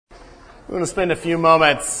I'm going to spend a few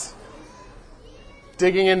moments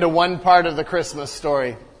digging into one part of the Christmas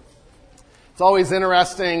story. It's always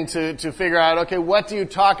interesting to figure out, okay, what do you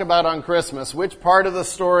talk about on Christmas? Which part of the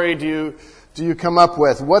story do you come up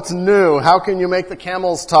with? What's new? How can you make the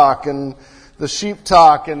camels talk and the sheep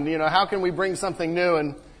talk? And, how can we bring something new?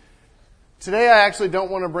 And today I actually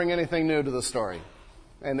don't want to bring anything new to the story.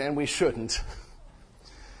 And we shouldn't.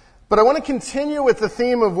 But I want to continue with the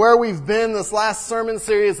theme of where we've been this last sermon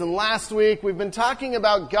series. And last week we've been talking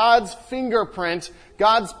about God's fingerprint,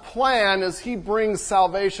 God's plan as He brings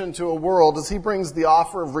salvation to a world, as He brings the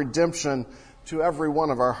offer of redemption to every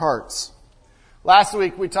one of our hearts. Last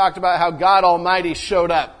week we talked about how God Almighty showed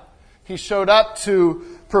up. He showed up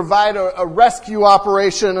to provide a rescue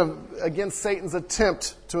operation against Satan's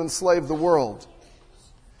attempt to enslave the world.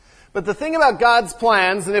 But the thing about God's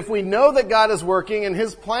plans, and if we know that God is working and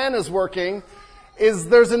His plan is working, is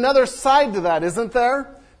there's another side to that, isn't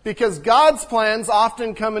there? Because God's plans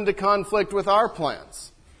often come into conflict with our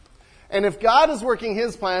plans. And if God is working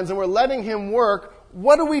His plans and we're letting Him work,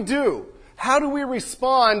 what do? How do we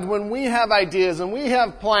respond when we have ideas and we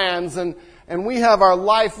have plans and we have our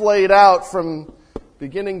life laid out from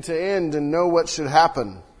beginning to end and know what should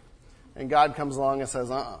happen? And God comes along and says,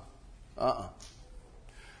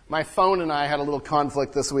 My phone and I had a little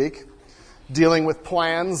conflict this week, dealing with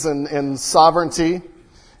plans and sovereignty.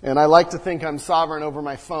 And I like to think I'm sovereign over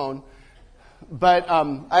my phone. But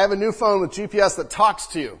I have a new phone with GPS that talks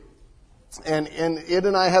to you. And it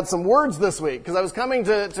and I had some words this week, because I was coming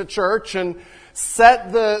to church and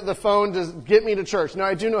set the phone to get me to church. Now,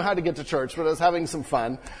 I do know how to get to church, but I was having some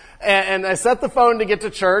fun. And I set the phone to get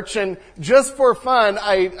to church, and just for fun,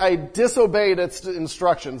 I disobeyed its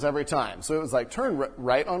instructions every time. So it was like, turn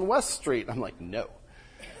right on West Street. I'm like, no.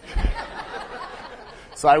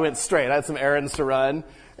 So I went straight. I had some errands to run.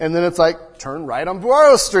 And then it's like, turn right on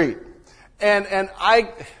Buaro Street. And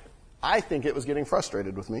I think it was getting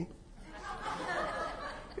frustrated with me.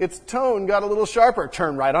 Its tone got a little sharper.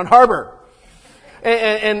 Turn right on Harbor.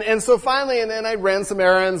 And so finally, and I ran some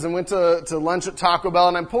errands and went to lunch at Taco Bell,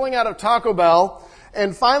 and I'm pulling out of Taco Bell,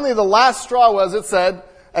 and finally the last straw was, it said,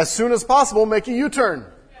 as soon as possible, make a U-turn.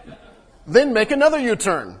 Then make another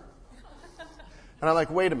U-turn. And I'm like,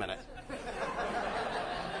 wait a minute.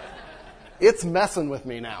 It's messing with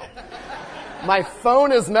me now. My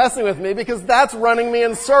phone is messing with me because that's running me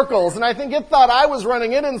in circles. And I think it thought I was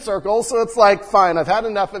running it in circles, so it's like, fine, I've had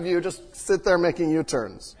enough of you, just sit there making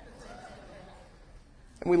U-turns.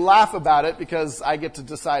 And we laugh about it because I get to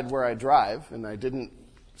decide where I drive, and I didn't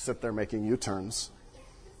sit there making U-turns.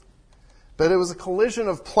 But it was a collision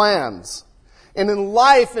of plans. And in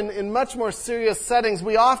life, in much more serious settings,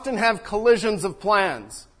 we often have collisions of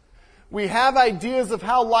plans. We have ideas of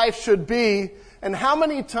how life should be, and how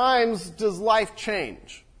many times does life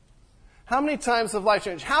change? How many times have life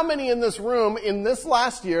changed? How many in this room, in this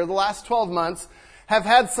last year, the last 12 months, have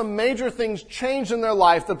had some major things change in their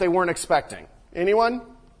life that they weren't expecting? Anyone?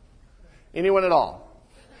 Anyone at all?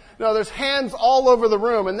 No, there's hands all over the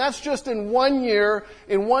room, and that's just in 1 year,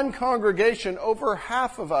 in one congregation, over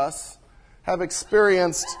half of us have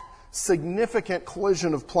experienced significant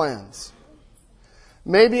collision of plans.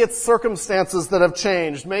 Maybe it's circumstances that have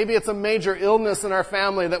changed. Maybe it's a major illness in our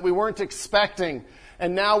family that we weren't expecting,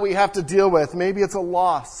 and now we have to deal with. Maybe it's a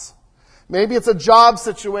loss. Maybe it's a job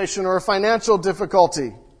situation or a financial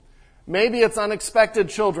difficulty. Maybe it's unexpected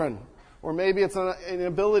children. Or maybe it's an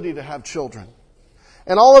inability to have children.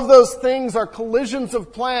 And all of those things are collisions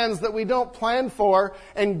of plans that we don't plan for,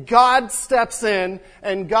 and God steps in,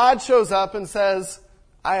 and God shows up and says,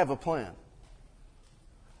 I have a plan.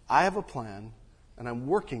 I have a plan, and I'm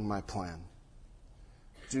working my plan.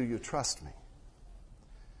 Do you trust me?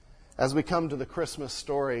 As we come to the Christmas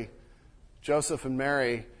story, Joseph and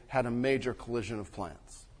Mary had a major collision of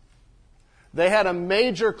plans. They had a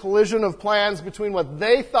major collision of plans between what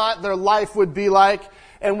they thought their life would be like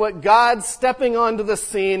and what God, stepping onto the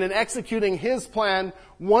scene and executing His plan,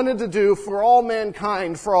 wanted to do for all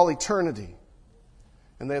mankind for all eternity.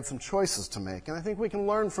 And they had some choices to make. And I think we can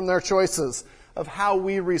learn from their choices of how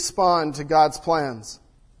we respond to God's plans.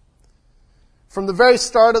 From the very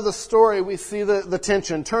start of the story, we see the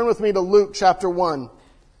tension. Turn with me to Luke chapter 1.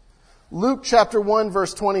 Luke chapter 1,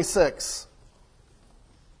 verse 26.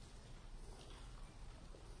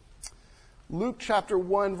 Luke chapter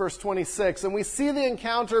 1, verse 26. And we see the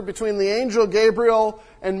encounter between the angel Gabriel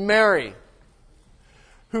and Mary,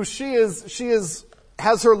 who she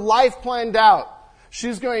has her life planned out.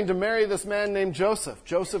 She's going to marry this man named Joseph.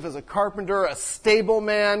 Joseph is a carpenter, a stable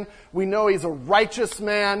man. We know he's a righteous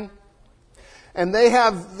man. And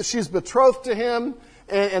she's betrothed to him,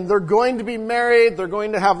 and they're going to be married, they're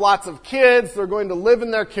going to have lots of kids, they're going to live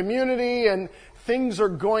in their community, and things are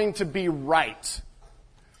going to be right.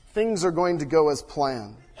 Things are going to go as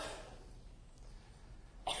planned.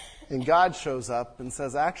 And God shows up and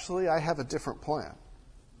says, actually, I have a different plan.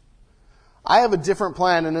 I have a different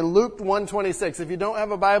plan. And in Luke 1:26, if you don't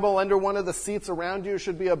have a Bible, under one of the seats around you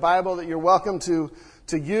should be a Bible that you're welcome to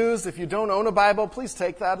use. If you don't own a Bible, please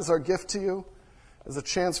take that as our gift to you, as a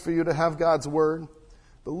chance for you to have God's Word.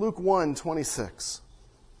 But Luke 1:26.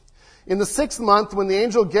 In the 6th month, when the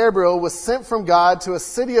angel Gabriel was sent from God to a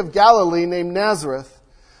city of Galilee named Nazareth,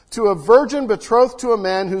 to a virgin betrothed to a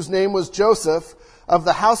man whose name was Joseph, of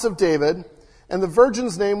the house of David, and the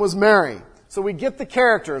virgin's name was Mary. So we get the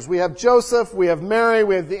characters. We have Joseph, we have Mary,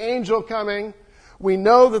 we have the angel coming. We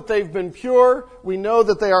know that they've been pure. We know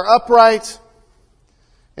that they are upright.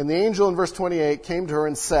 And the angel in verse 28 came to her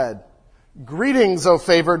and said, "Greetings, O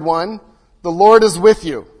favored one, the Lord is with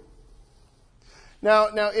you." Now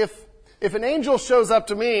if an angel shows up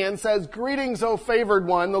to me and says, "Greetings, O favored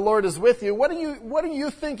one, the Lord is with you," what are you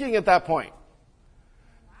thinking at that point?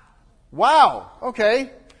 Wow,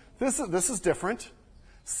 okay, this is different.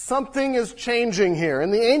 Something is changing here.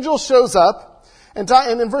 And the angel shows up, and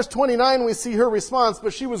in verse 29 we see her response,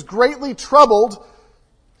 "But she was greatly troubled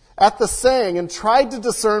at the saying and tried to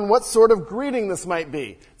discern what sort of greeting this might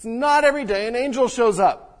be." It's not every day an angel shows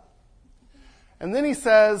up. And then he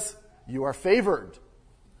says, "You are favored."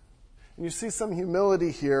 And you see some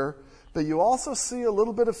humility here, but you also see a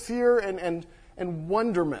little bit of fear and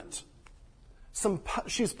wonderment.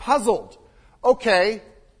 She's puzzled. Okay,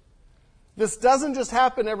 this doesn't just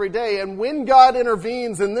happen every day, and when God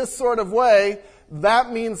intervenes in this sort of way,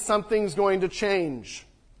 that means something's going to change.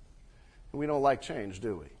 And we don't like change,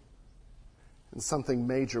 do we? And something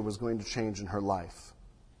major was going to change in her life.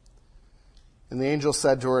 And the angel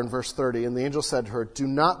said to her in verse 30, and the angel said to her, "Do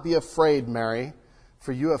not be afraid, Mary,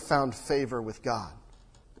 for you have found favor with God."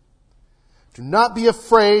 Do not be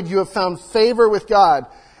afraid, you have found favor with God.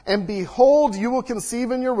 "And behold, you will conceive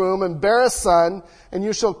in your womb and bear a son, and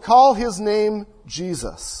you shall call his name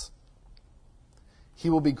Jesus. He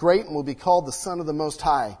will be great and will be called the Son of the Most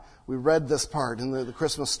High." We read this part in the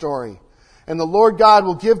Christmas story. "And the Lord God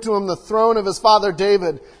will give to him the throne of his father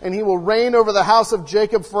David, and he will reign over the house of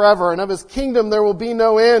Jacob forever, and of his kingdom there will be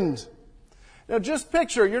no end." Now just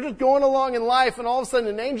picture, you're just going along in life, and all of a sudden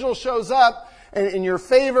an angel shows up, and you're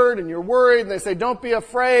favored, and you're worried, and they say, "Don't be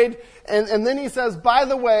afraid." And then he says, "By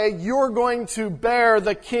the way, you're going to bear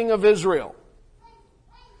the King of Israel.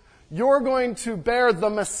 You're going to bear the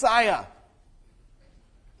Messiah."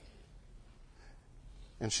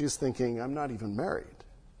 And she's thinking, "I'm not even married.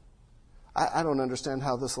 I don't understand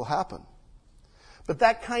how this will happen." But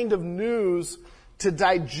that kind of news, to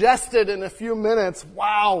digest it in a few minutes,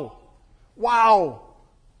 wow,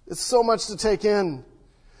 it's so much to take in.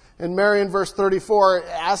 And Mary in verse 34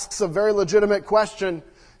 asks a very legitimate question.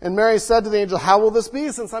 And Mary said to the angel, "How will this be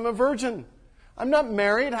since I'm a virgin? I'm not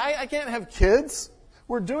married. I can't have kids.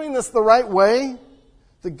 We're doing this the right way,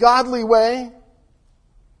 the godly way."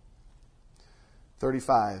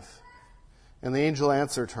 35. And the angel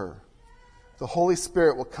answered her, "The Holy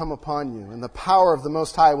Spirit will come upon you, and the power of the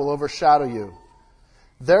Most High will overshadow you.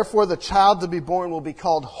 Therefore the child to be born will be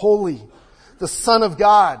called Holy, the Son of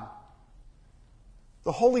God.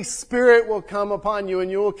 The Holy Spirit will come upon you, and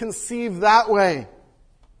you will conceive that way."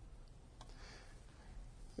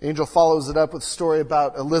 The angel follows it up with a story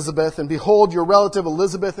about Elizabeth. "And behold, your relative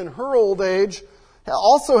Elizabeth in her old age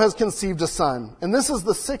also has conceived a son. And this is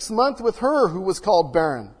the 6th month with her who was called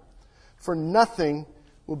barren. For nothing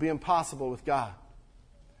will be impossible with God."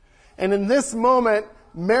 And in this moment,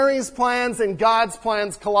 Mary's plans and God's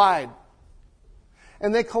plans collide.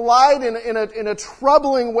 And they collide in a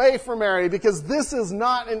troubling way for Mary, because this is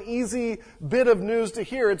not an easy bit of news to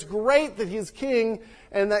hear. It's great that he's king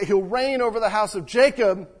and that he'll reign over the house of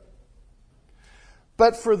Jacob.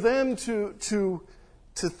 But for them to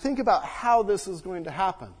think about how this is going to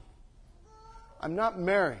happen. I'm not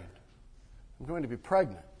married. I'm going to be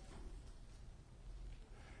pregnant.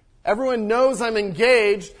 Everyone knows I'm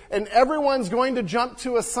engaged, and everyone's going to jump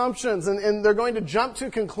to assumptions, and they're going to jump to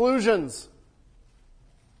conclusions.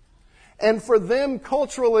 And for them,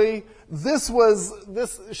 culturally,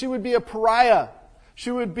 she would be a pariah.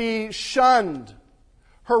 She would be shunned.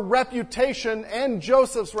 Her reputation and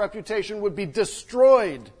Joseph's reputation would be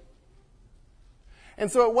destroyed.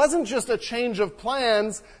 And so it wasn't just a change of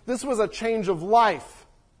plans, this was a change of life.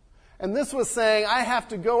 And this was saying, I have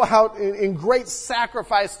to go out in great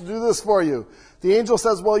sacrifice to do this for you. The angel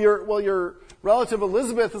says, well, your relative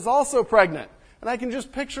Elizabeth is also pregnant. And I can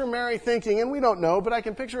just picture Mary thinking, and we don't know, but I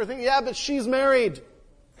can picture her thinking, yeah, but she's married.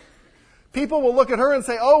 People will look at her and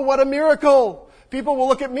say, oh, what a miracle. People will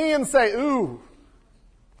look at me and say, ooh.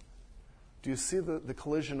 Do you see the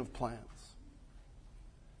collision of plans?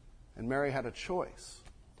 And Mary had a choice.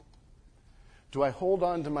 Do I hold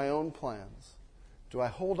on to my own plans? Do I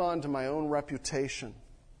hold on to my own reputation?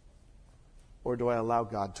 Or do I allow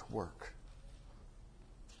God to work?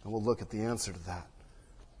 And we'll look at the answer to that.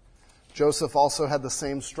 Joseph also had the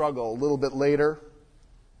same struggle a little bit later.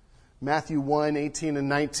 Matthew 1, 18 and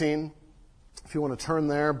 19. If you want to turn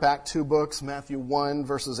there, back 2 books, Matthew 1,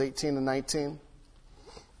 verses 18 and 19.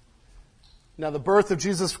 Now, the birth of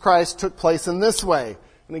Jesus Christ took place in this way.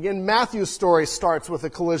 And again, Matthew's story starts with a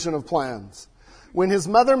collision of plans. When his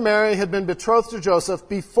mother Mary had been betrothed to Joseph,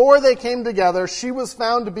 before they came together, she was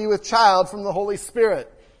found to be with child from the Holy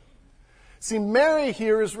Spirit. See, Mary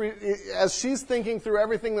here, as she's thinking through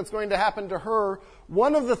everything that's going to happen to her,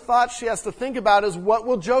 one of the thoughts she has to think about is, what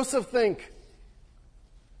will Joseph think?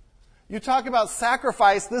 You talk about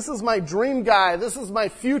sacrifice. This is my dream guy. This is my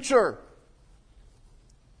future.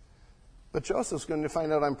 But Joseph's going to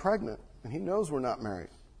find out I'm pregnant, and he knows we're not married.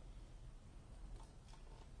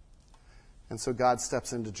 And so God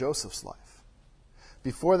steps into Joseph's life.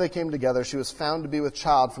 Before they came together, she was found to be with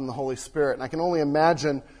child from the Holy Spirit. And I can only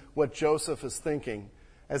imagine what Joseph is thinking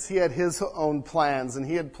as he had his own plans, and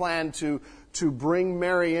he had planned to bring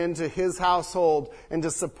Mary into his household and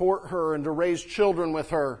to support her and to raise children with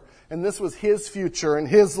her. And this was his future and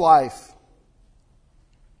his life.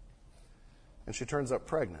 And she turns up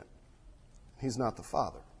pregnant. He's not the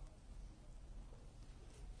father.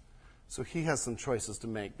 So he has some choices to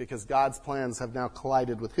make because God's plans have now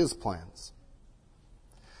collided with his plans.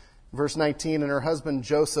 Verse 19, and her husband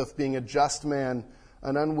Joseph, being a just man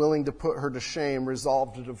and unwilling to put her to shame,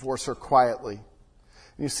 resolved to divorce her quietly. And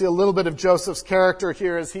you see a little bit of Joseph's character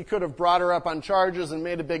here as he could have brought her up on charges and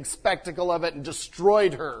made a big spectacle of it and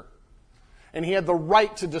destroyed her. And he had the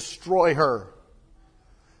right to destroy her.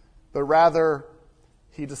 But rather,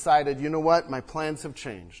 he decided, you know what? My plans have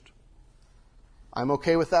changed. I'm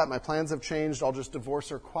okay with that. My plans have changed. I'll just divorce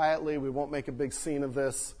her quietly. We won't make a big scene of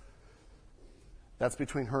this. That's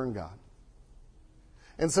between her and God.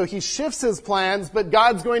 And so he shifts his plans, but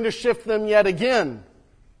God's going to shift them yet again.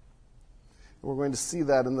 We're going to see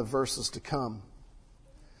that in the verses to come.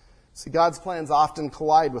 See, God's plans often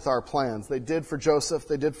collide with our plans. They did for Joseph.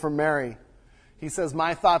 They did for Mary. He says,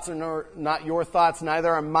 my thoughts are not your thoughts,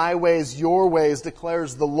 neither are my ways your ways,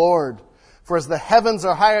 declares the Lord. For as the heavens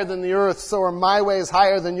are higher than the earth, so are my ways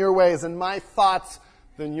higher than your ways, and my thoughts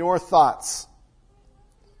than your thoughts.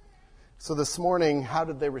 So this morning, how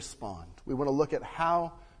did they respond? We want to look at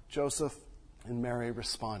how Joseph and Mary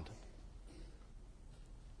responded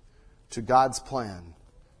to God's plan,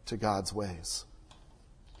 to God's ways.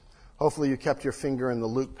 Hopefully you kept your finger in the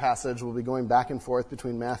Luke passage. We'll be going back and forth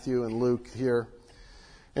between Matthew and Luke here.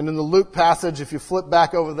 And in the Luke passage, if you flip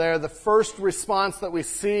back over there, the first response that we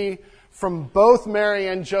see from both Mary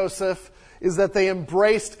and Joseph is that they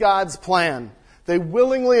embraced God's plan. They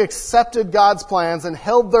willingly accepted God's plans and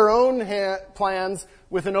held their own plans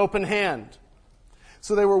with an open hand.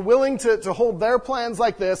 So they were willing to hold their plans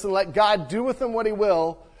like this and let God do with them what He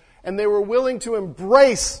will, and they were willing to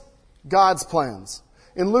embrace God's plans.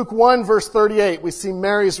 In Luke 1, verse 38, we see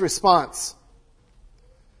Mary's response.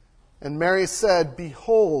 And Mary said,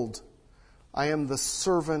 behold, I am the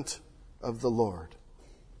servant of the Lord.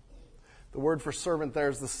 The word for servant there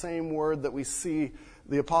is the same word that we see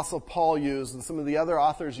the Apostle Paul use and some of the other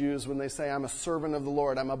authors use when they say, I'm a servant of the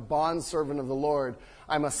Lord. I'm a bondservant of the Lord.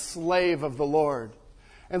 I'm a slave of the Lord.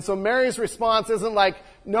 And so Mary's response isn't like,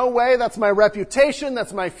 no way, that's my reputation,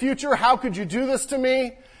 that's my future. How could you do this to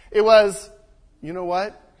me? It was, you know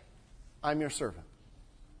what? I'm your servant.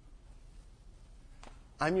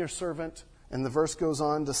 I'm your servant. And the verse goes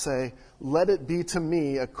on to say, let it be to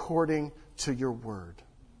me according to your word.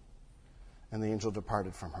 And the angel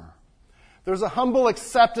departed from her. There's a humble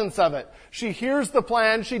acceptance of it. She hears the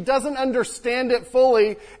plan. She doesn't understand it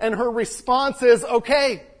fully. And her response is,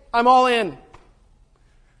 okay, I'm all in.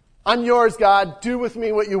 I'm yours, God. Do with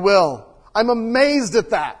me what you will. I'm amazed at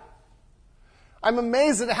that. I'm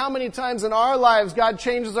amazed at how many times in our lives God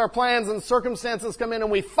changes our plans and circumstances come in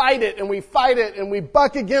and we fight it and we fight it and we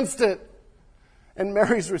buck against it. And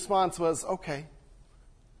Mary's response was, okay,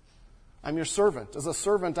 I'm your servant. As a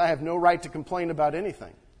servant, I have no right to complain about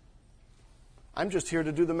anything. I'm just here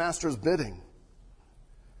to do the master's bidding.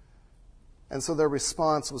 And so their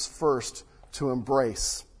response was first to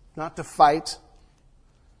embrace, not to fight,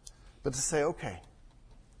 but to say, okay.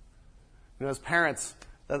 You know, as parents,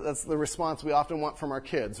 that's the response we often want from our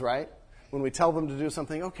kids, right? When we tell them to do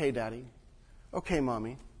something, okay, Daddy. Okay,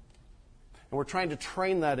 Mommy. And we're trying to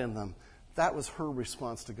train that in them. That was her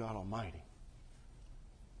response to God Almighty.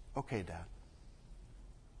 Okay, Dad.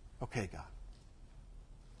 Okay, God.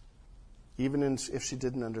 Even if she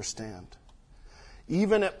didn't understand.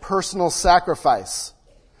 Even at personal sacrifice.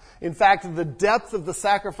 In fact, the depth of the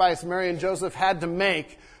sacrifice Mary and Joseph had to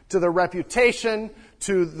make to their reputation,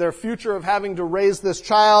 to their future of having to raise this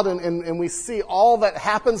child, and we see all that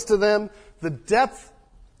happens to them, the depth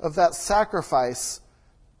of that sacrifice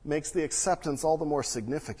makes the acceptance all the more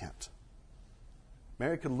significant.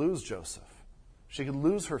 Mary could lose Joseph. She could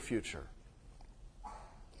lose her future.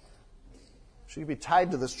 She could be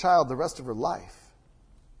tied to this child the rest of her life.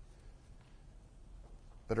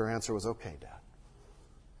 But her answer was, okay, Dad.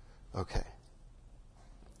 Okay.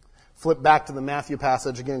 Flip back to the Matthew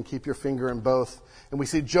passage. Again, keep your finger in both. And we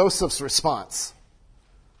see Joseph's response.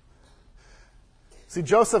 See,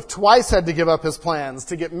 Joseph twice had to give up his plans,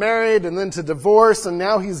 to get married and then to divorce, and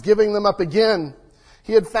now he's giving them up again.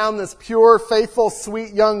 He had found this pure, faithful,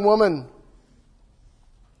 sweet young woman.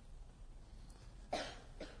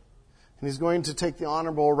 And he's going to take the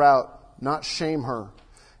honorable route, not shame her.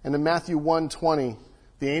 And in Matthew 1:20,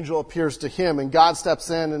 the angel appears to him, and God steps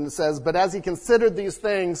in and says, "But as he considered these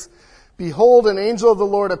things, behold, an angel of the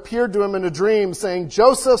Lord appeared to him in a dream, saying,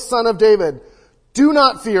 'Joseph, son of David, do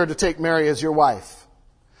not fear to take Mary as your wife.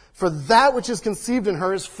 For that which is conceived in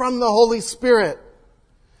her is from the Holy Spirit.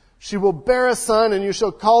 She will bear a son, and you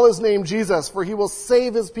shall call his name Jesus, for he will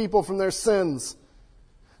save his people from their sins.'"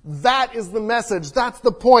 That is the message. That's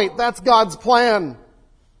the point. That's God's plan.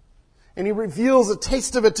 And he reveals a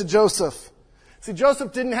taste of it to Joseph. See,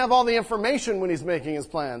 Joseph didn't have all the information when he's making his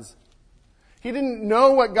plans. He didn't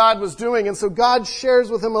know what God was doing, and so God shares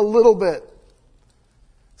with him a little bit.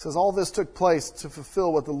 It says, all this took place to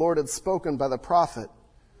fulfill what the Lord had spoken by the prophet.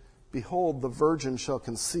 "Behold, the virgin shall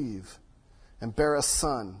conceive and bear a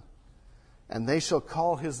son, and they shall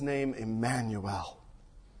call his name Emmanuel."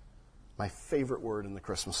 My favorite word in the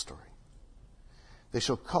Christmas story. They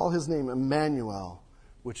shall call his name Emmanuel,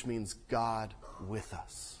 which means God with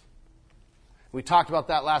us. We talked about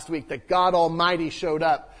that last week, that God Almighty showed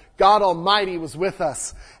up. God Almighty was with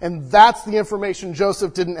us. And that's the information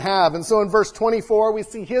Joseph didn't have. And so in verse 24, we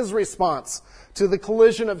see his response to the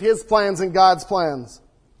collision of his plans and God's plans.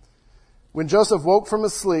 When Joseph woke from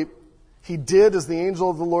his sleep, he did as the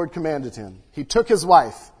angel of the Lord commanded him. He took his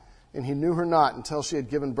wife, and he knew her not until she had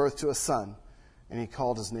given birth to a son, and he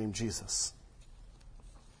called his name Jesus.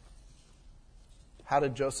 How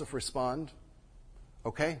did Joseph respond?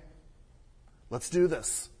 Okay, let's do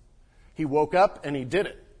this. He woke up and he did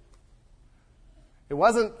it. It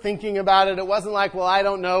wasn't thinking about it. It wasn't like, well, I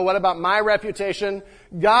don't know. What about my reputation?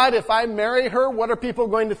 God, if I marry her, what are people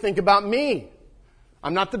going to think about me?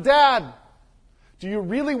 I'm not the dad. Do you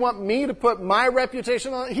really want me to put my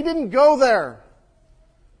reputation on it? He didn't go there.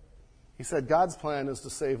 He said, God's plan is to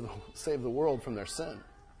save the world from their sin.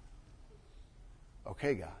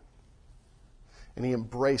 Okay, God. And he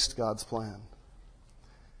embraced God's plan.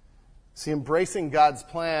 See, embracing God's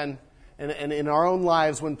plan, and in our own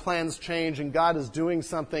lives, when plans change and God is doing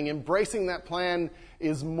something, embracing that plan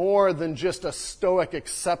is more than just a stoic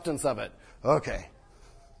acceptance of it. Okay.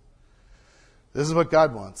 This is what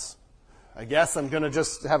God wants. I guess I'm going to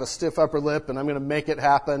just have a stiff upper lip and I'm going to make it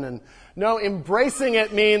happen. And no, embracing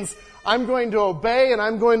it means I'm going to obey, and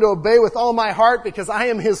I'm going to obey with all my heart because I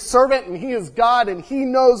am his servant and he is God and he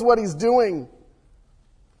knows what he's doing.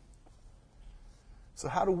 So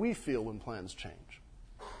how do we feel when plans change?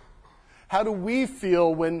 How do we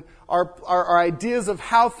feel when our ideas of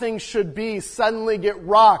how things should be suddenly get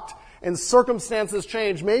rocked and circumstances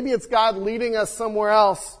change? Maybe it's God leading us somewhere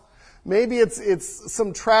else. Maybe it's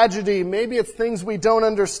some tragedy. Maybe it's things we don't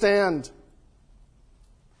understand.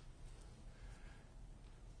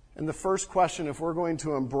 And the first question, if we're going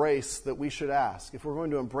to embrace, that we should ask, if we're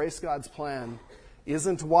going to embrace God's plan,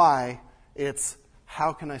 isn't why, it's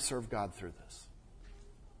how can I serve God through this?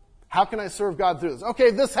 How can I serve God through this?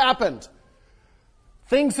 Okay, this happened.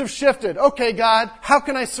 Things have shifted. Okay, God, how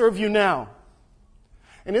can I serve you now?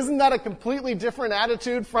 And isn't that a completely different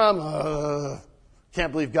attitude from,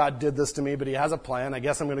 can't believe God did this to me, but he has a plan. I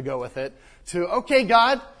guess I'm going to go with it. To, okay,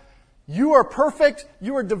 God, you are perfect.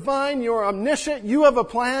 You are divine. You are omniscient. You have a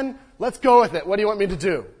plan. Let's go with it. What do you want me to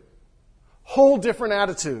do? Whole different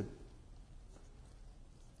attitude.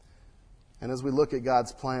 And as we look at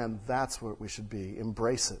God's plan, that's what we should be.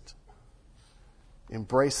 Embrace it.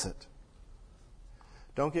 Embrace it.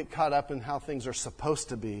 Don't get caught up in how things are supposed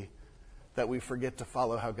to be, that we forget to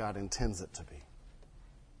follow how God intends it to be.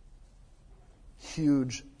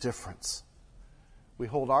 Huge difference. We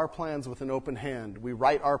hold our plans with an open hand. We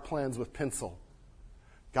write our plans with pencil.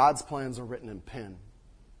 God's plans are written in pen.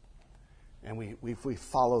 and we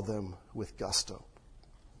follow them with gusto.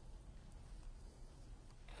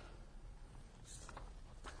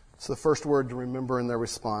 So the first word to remember in their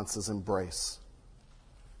response is embrace.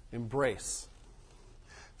 Embrace.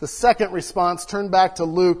 The second response, turn back to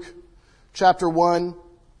Luke chapter 1.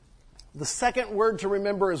 The second word to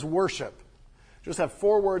remember is worship. Just have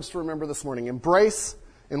 4 words to remember this morning. Embrace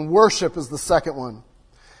and worship is the second one.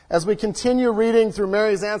 As we continue reading through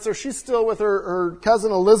Mary's answer, she's still with her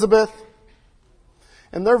cousin Elizabeth,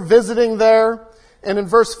 and they're visiting there. And in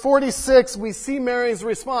verse 46, we see Mary's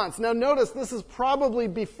response. Now notice, this is probably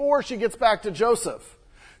before she gets back to Joseph.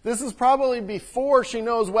 This is probably before she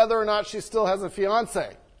knows whether or not she still has a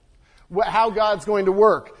fiancé, how God's going to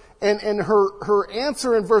work. And her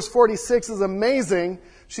answer in verse 46 is amazing.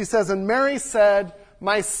 She says, and Mary said,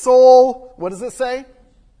 my soul, what does it say?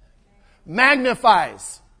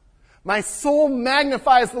 Magnifies. My soul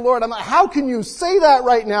magnifies the Lord. I'm like, how can you say that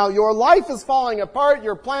right now? Your life is falling apart.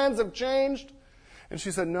 Your plans have changed. And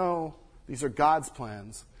she said, no, these are God's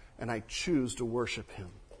plans, and I choose to worship Him.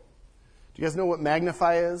 Do you guys know what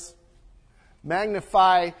magnify is?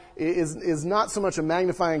 Magnify is not so much a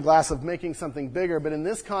magnifying glass of making something bigger, but in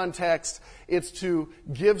this context, it's to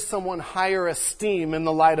give someone higher esteem in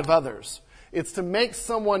the light of others. It's to make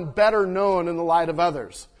someone better known in the light of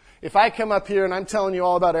others. If I come up here and I'm telling you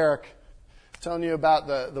all about Eric, telling you about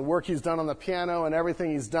the work he's done on the piano and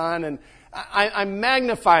everything he's done, and I'm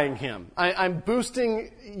magnifying him. I'm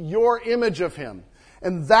boosting your image of him.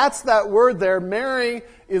 And that's that word there. Mary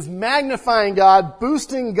is magnifying God,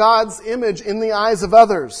 boosting God's image in the eyes of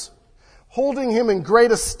others, holding Him in great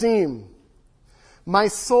esteem. My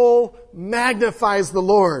soul magnifies the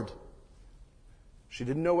Lord. She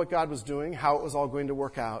didn't know what God was doing, how it was all going to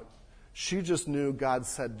work out. She just knew God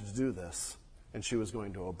said to do this, and she was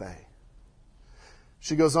going to obey.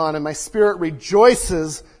 She goes on, and my spirit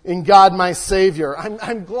rejoices in God my Savior.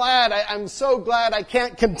 I'm glad, I'm so glad I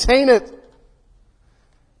can't contain it,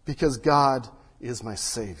 because God is my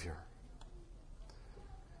Savior.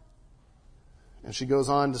 And she goes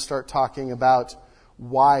on to start talking about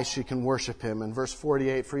why she can worship Him. In verse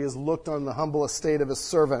 48, for He has looked on the humble estate of His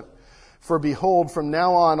servant. For behold, from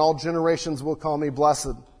now on all generations will call me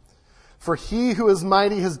blessed. For He who is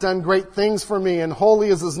mighty has done great things for me, and holy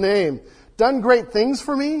is His name. Done great things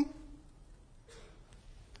for me?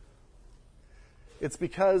 It's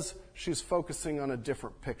because she's focusing on a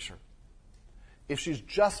different picture. If she's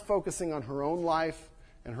just focusing on her own life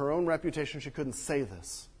and her own reputation, she couldn't say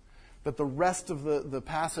this. But the rest of the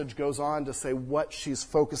passage goes on to say what she's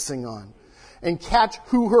focusing on. And catch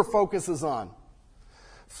who her focus is on.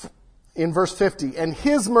 In verse 50, and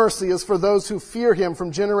His mercy is for those who fear Him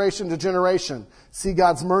from generation to generation. See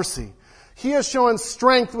God's mercy. He has shown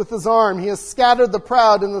strength with His arm. He has scattered the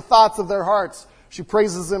proud in the thoughts of their hearts. She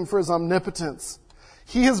praises Him for His omnipotence.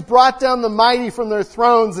 He has brought down the mighty from their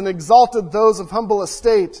thrones and exalted those of humble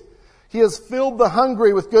estate. He has filled the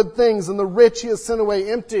hungry with good things, and the rich He has sent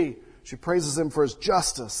away empty. She praises Him for His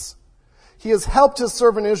justice. He has helped His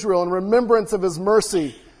servant Israel in remembrance of His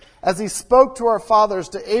mercy, as He spoke to our fathers,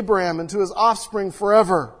 to Abraham, and to his offspring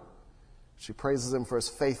forever. She praises Him for His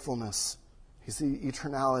faithfulness, His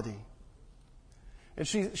eternality.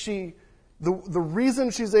 And the reason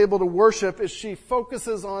she's able to worship is she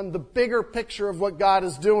focuses on the bigger picture of what God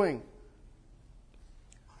is doing.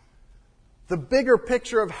 The bigger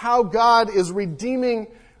picture of how God is redeeming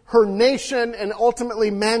her nation and ultimately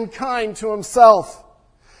mankind to Himself.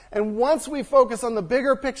 And once we focus on the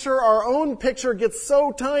bigger picture, our own picture gets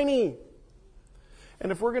so tiny.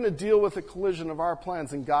 And if we're going to deal with the collision of our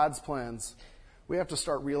plans and God's plans, we have to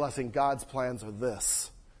start realizing God's plans are this,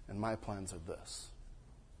 and my plans are this.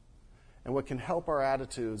 And what can help our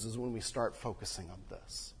attitudes is when we start focusing on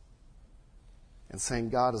this and saying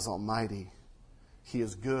God is almighty. He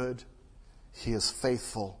is good. He is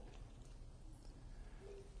faithful.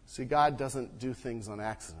 See, God doesn't do things on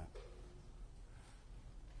accident.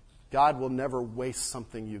 God will never waste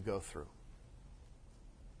something you go through.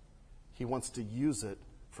 He wants to use it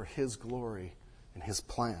for His glory and His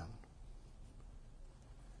plan.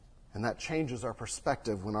 And that changes our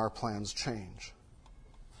perspective when our plans change.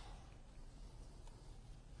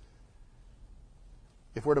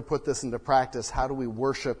 If we're to put this into practice, how do we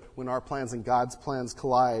worship when our plans and God's plans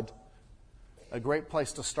collide? A great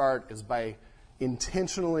place to start is by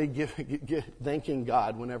intentionally thanking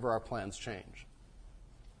God whenever our plans change.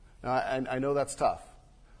 Now, I know that's tough.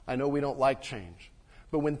 I know we don't like change.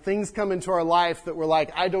 But when things come into our life that we're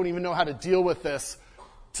like, I don't even know how to deal with this,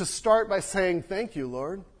 to start by saying, thank you,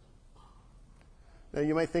 Lord. Now,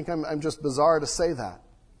 you might think I'm just bizarre to say that.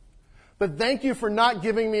 But thank you for not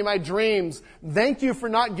giving me my dreams. Thank you for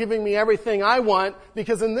not giving me everything I want,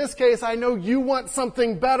 because in this case, I know you want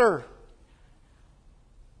something better.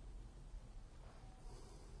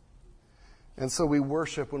 And so we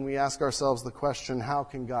worship when we ask ourselves the question, how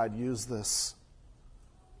can God use this?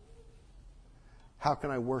 How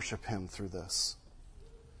can I worship Him through this?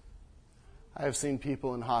 I have seen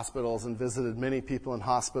people in hospitals and visited many people in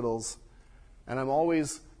hospitals, and I'm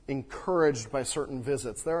always encouraged by certain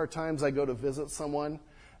visits. There are times I go to visit someone,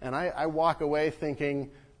 and I walk away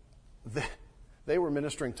thinking, they were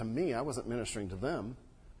ministering to me. I wasn't ministering to them.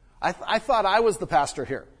 I thought I was the pastor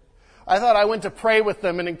here. I thought I went to pray with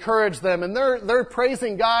them and encourage them, and they're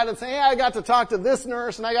praising God and saying, hey, I got to talk to this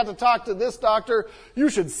nurse and I got to talk to this doctor. You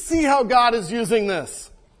should see how God is using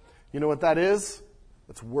this. You know what that is?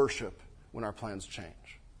 It's worship when our plans change.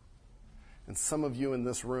 And some of you in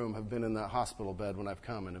this room have been in that hospital bed when I've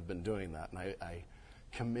come and have been doing that, and I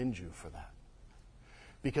commend you for that.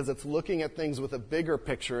 Because it's looking at things with a bigger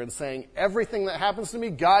picture and saying, everything that happens to me,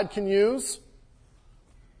 God can use.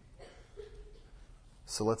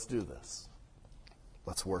 So let's do this.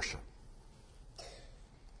 Let's worship.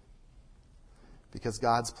 Because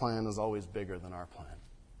God's plan is always bigger than our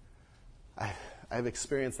plan. I've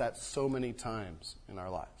experienced that so many times in our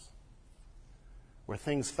lives, where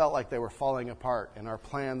things felt like they were falling apart and our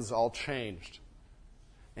plans all changed.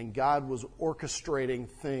 And God was orchestrating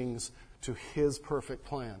things to His perfect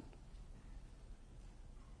plan.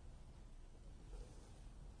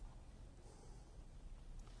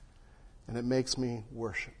 And it makes me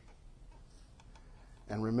worship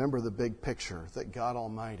and remember the big picture that God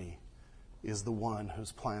Almighty is the one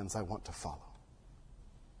whose plans I want to follow.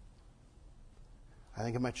 I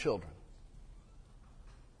think of my children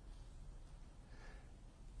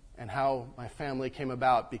and how my family came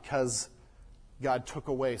about because God took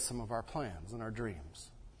away some of our plans and our dreams,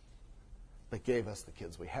 but gave us the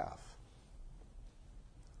kids we have.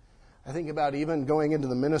 I think about even going into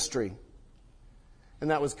the ministry. And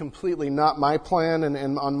that was completely not my plan.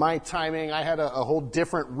 And on my timing, I had a whole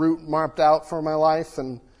different route mapped out for my life.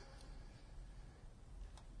 And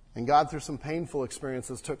God, through some painful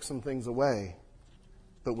experiences, took some things away,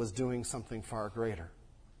 but was doing something far greater.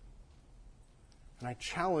 And I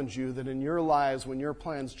challenge you that in your lives, when your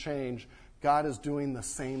plans change, God is doing the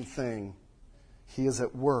same thing. He is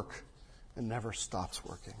at work and never stops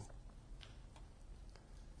working.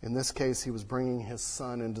 In this case, He was bringing His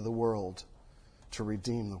Son into the world to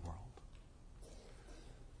redeem the world.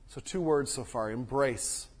 So 2 words so far,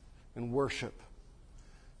 embrace and worship.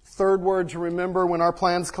 Third word to remember when our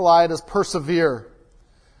plans collide is persevere.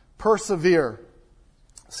 Persevere.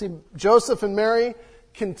 See, Joseph and Mary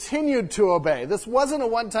continued to obey. This wasn't a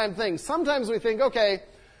one-time thing. Sometimes we think, okay,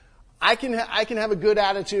 I can have a good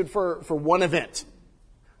attitude for one event.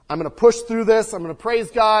 I'm going to push through this. I'm going to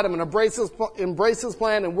praise God. I'm going to embrace His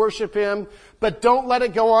plan and worship Him. But don't let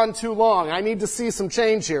it go on too long. I need to see some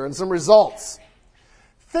change here and some results.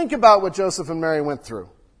 Think about what Joseph and Mary went through.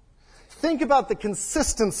 Think about the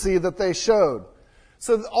consistency that they showed.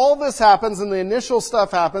 So all this happens and the initial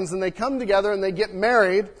stuff happens and they come together and they get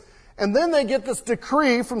married. And then they get this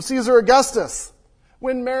decree from Caesar Augustus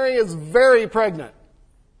when Mary is very pregnant.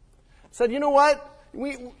 Said, you know what?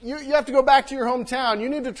 You have to go back to your hometown. You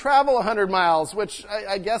need to travel 100 miles, which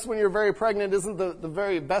I guess when you're very pregnant isn't the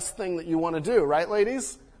very best thing that you want to do, right,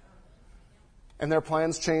 ladies? And their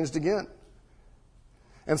plans changed again.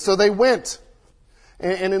 And so they went.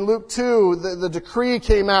 And in Luke 2, the decree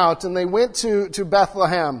came out, and they went to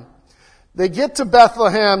Bethlehem. They get to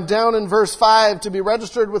Bethlehem down in verse 5 to be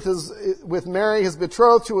registered with Mary, his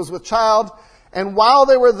betrothed, who was with child. And while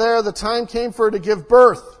they were there, the time came for her to give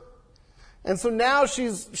birth. And so now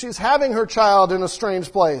she's having her child in a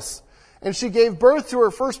strange place. And she gave birth to her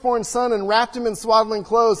firstborn son and wrapped him in swaddling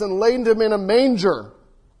clothes and laid him in a manger.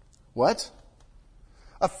 What?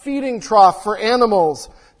 A feeding trough for animals,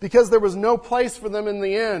 because there was no place for them in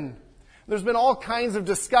the inn. There's been all kinds of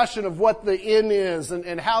discussion of what the inn is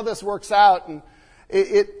and how this works out. And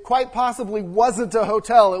it quite possibly wasn't a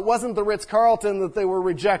hotel. It wasn't the Ritz-Carlton that they were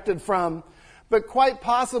rejected from. But quite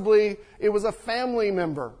possibly it was a family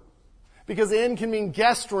member. Because inn can mean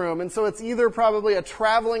guest room, and so it's either probably a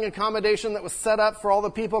traveling accommodation that was set up for all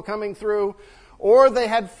the people coming through, or they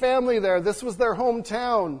had family there. This was their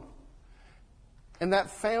hometown. And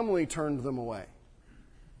that family turned them away.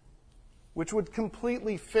 Which would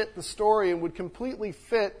completely fit the story and would completely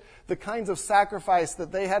fit the kinds of sacrifice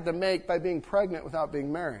that they had to make by being pregnant without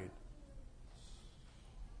being married.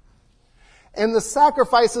 And the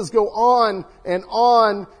sacrifices go on and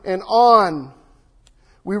on and on.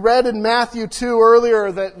 We read in Matthew 2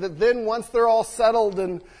 earlier that then once they're all settled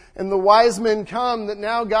and and the wise men come, that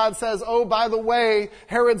now God says, oh, by the way,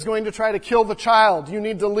 Herod's going to try to kill the child. You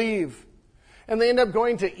need to leave. And they end up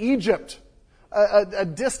going to Egypt, a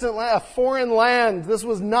distant land, a foreign land. This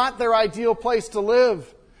was not their ideal place to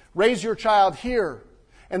live. Raise your child here.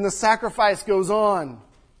 And the sacrifice goes on.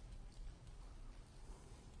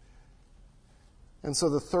 And so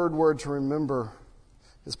the third word to remember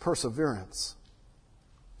is perseverance.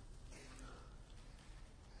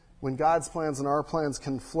 When God's plans and our plans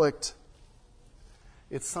conflict,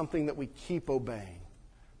 it's something that we keep obeying,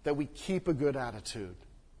 that we keep a good attitude.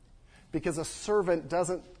 Because a servant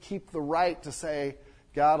doesn't keep the right to say,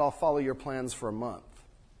 God, I'll follow your plans for a month.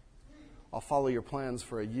 I'll follow your plans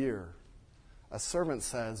for a year. A servant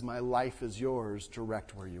says, my life is yours,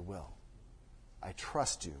 direct where you will. I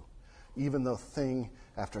trust you, even though thing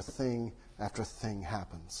after thing after thing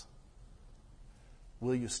happens.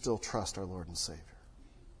 Will you still trust our Lord and Savior?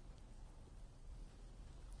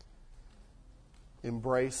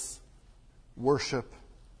 Embrace, worship,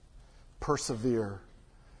 persevere,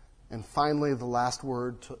 and finally the last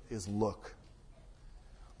word is look.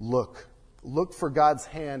 Look. Look for God's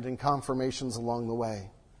hand in confirmations along the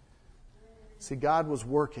way. See, God was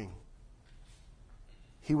working.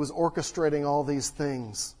 He was orchestrating all these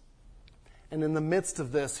things. And in the midst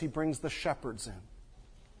of this, He brings the shepherds in.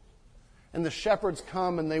 And the shepherds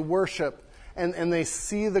come and they worship. And they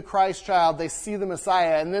see the Christ child, they see the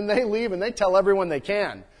Messiah, and then they leave and they tell everyone they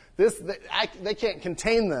can. They can't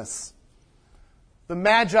contain this. The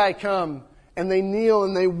Magi come and they kneel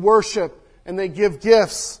and they worship and they give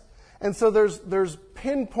gifts. And so there's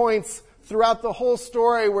pinpoints throughout the whole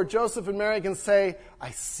story where Joseph and Mary can say,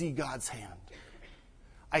 I see God's hand.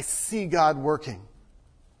 I see God working.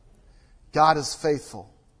 God is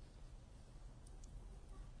faithful.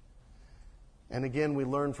 And again, we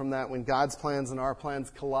learn from that when God's plans and our plans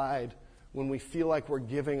collide, when we feel like we're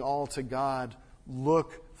giving all to God,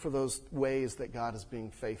 look for those ways that God is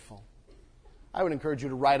being faithful. I would encourage you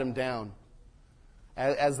to write them down.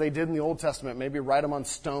 As they did in the Old Testament, maybe write them on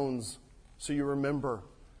stones so you remember.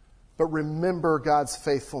 But remember God's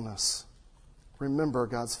faithfulness. Remember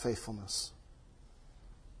God's faithfulness.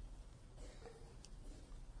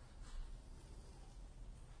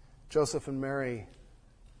 Joseph and Mary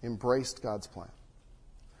embraced God's plan.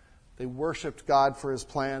 They worshiped God for His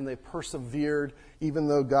plan. They persevered even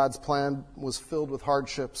though God's plan was filled with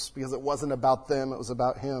hardships because it wasn't about them, it was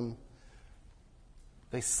about Him.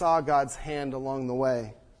 They saw God's hand along the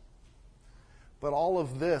way. But all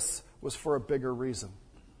of this was for a bigger reason.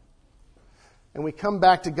 And we come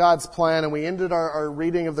back to God's plan, and we ended our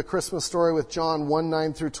reading of the Christmas story with John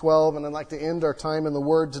 1:9 through 12, and I'd like to end our time in the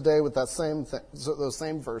Word today with those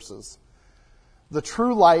same verses. The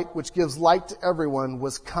true light, which gives light to everyone,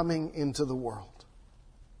 was coming into the world.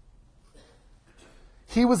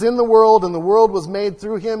 He was in the world, and the world was made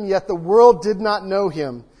through Him, yet the world did not know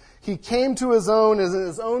Him. He came to His own, and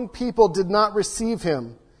His own people did not receive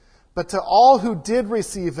Him. But to all who did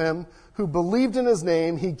receive Him, who believed in His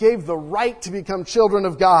name, He gave the right to become children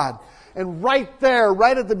of God. And right there,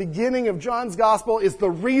 right at the beginning of John's Gospel, is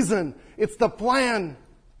the reason. It's the plan.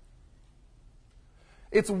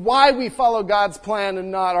 It's why we follow God's plan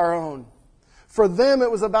and not our own. For them,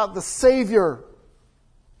 it was about the Savior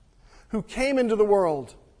who came into the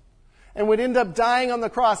world and would end up dying on the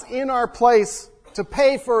cross in our place to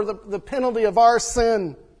pay for the penalty of our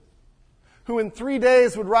sin, who in 3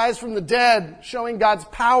 days would rise from the dead, showing God's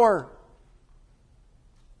power.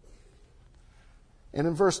 And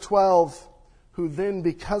in verse 12, who then,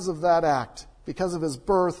 because of that act, because of His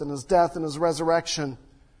birth and His death and His resurrection,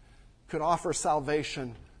 could offer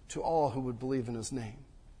salvation to all who would believe in His name.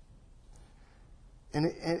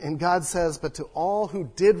 And God says, but to all who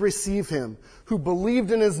did receive Him, who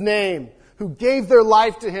believed in His name, who gave their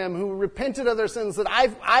life to Him, who repented of their sins, that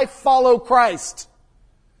I follow Christ,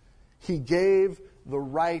 He gave the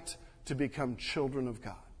right to become children of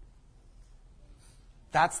God.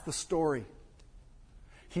 That's the story.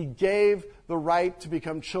 He gave the right to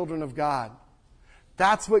become children of God.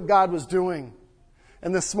 That's what God was doing.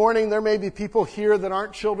 And this morning, there may be people here that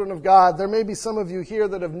aren't children of God. There may be some of you here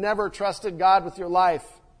that have never trusted God with your life.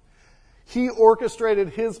 He orchestrated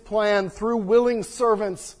His plan through willing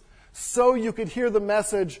servants so you could hear the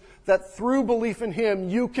message that through belief in Him,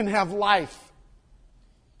 you can have life.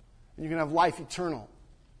 And you can have life eternal.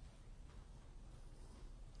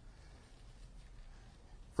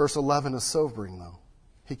 Verse 11 is sobering, though.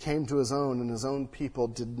 He came to His own, and His own people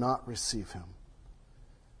did not receive Him.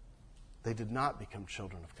 They did not become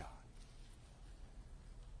children of God.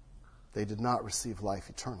 They did not receive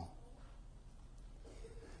life eternal.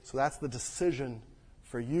 So that's the decision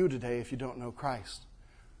for you today if you don't know Christ.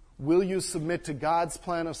 Will you submit to God's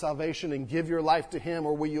plan of salvation and give your life to Him,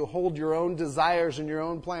 or will you hold your own desires and your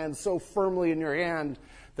own plans so firmly in your hand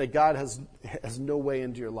that God has no way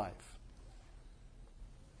into your life?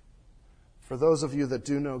 For those of you that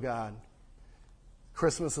do know God,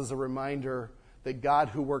 Christmas is a reminder that God,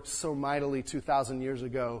 who worked so mightily 2,000 years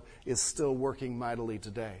ago, is still working mightily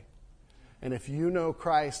today. And if you know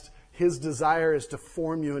Christ, His desire is to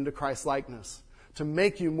form you into Christ's likeness, to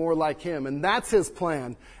make you more like Him. And that's His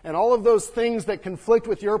plan. And all of those things that conflict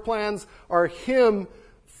with your plans are Him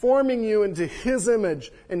forming you into His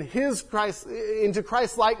image and into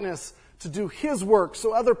Christ's likeness to do His work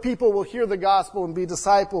so other people will hear the gospel and be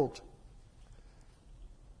discipled.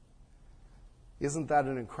 Isn't that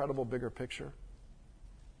an incredible bigger picture?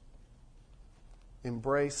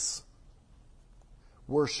 Embrace,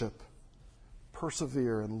 worship,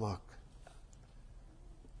 persevere, and look.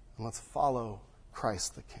 And let's follow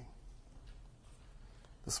Christ the King.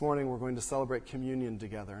 This morning we're going to celebrate communion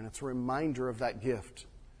together, and it's a reminder of that gift.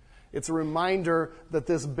 It's a reminder that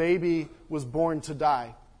this baby was born to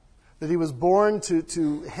die, that He was born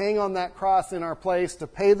to hang on that cross in our place, to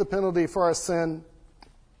pay the penalty for our sin.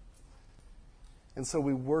 And so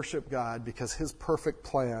we worship God because His perfect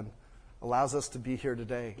plan allows us to be here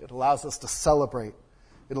today. It allows us to celebrate.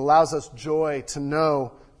 It allows us joy to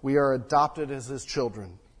know we are adopted as His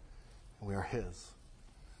children. We are His.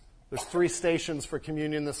 There's 3 stations for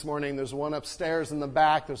communion this morning. There's one upstairs in the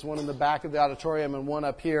back. There's one in the back of the auditorium and one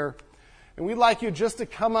up here. And we'd like you just to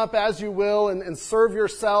come up as you will and serve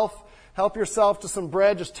yourself. Help yourself to some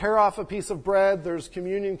bread. Just tear off a piece of bread. There's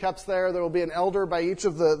communion cups there. There will be an elder by each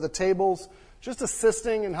of the tables, just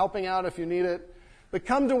assisting and helping out if you need it. But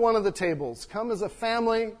come to one of the tables. Come as a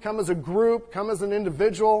family. Come as a group. Come as an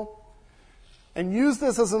individual. And use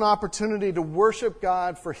this as an opportunity to worship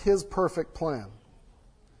God for His perfect plan.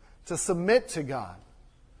 To submit to God.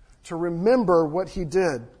 To remember what He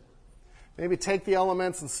did. Maybe take the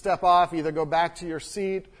elements and step off. Either go back to your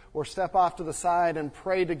seat or step off to the side and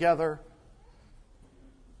pray together.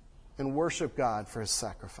 And worship God for His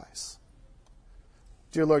sacrifice.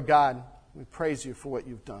 Dear Lord God, we praise You for what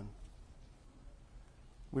You've done.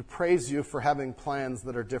 We praise You for having plans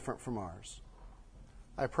that are different from ours.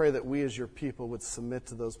 I pray that we as Your people would submit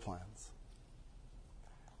to those plans,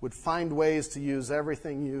 would find ways to use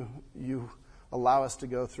everything you allow us to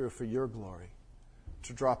go through for Your glory,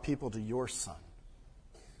 to draw people to Your Son,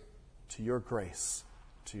 to Your grace,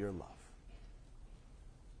 to Your love.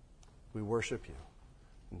 We worship You.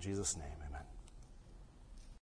 In Jesus' name, amen.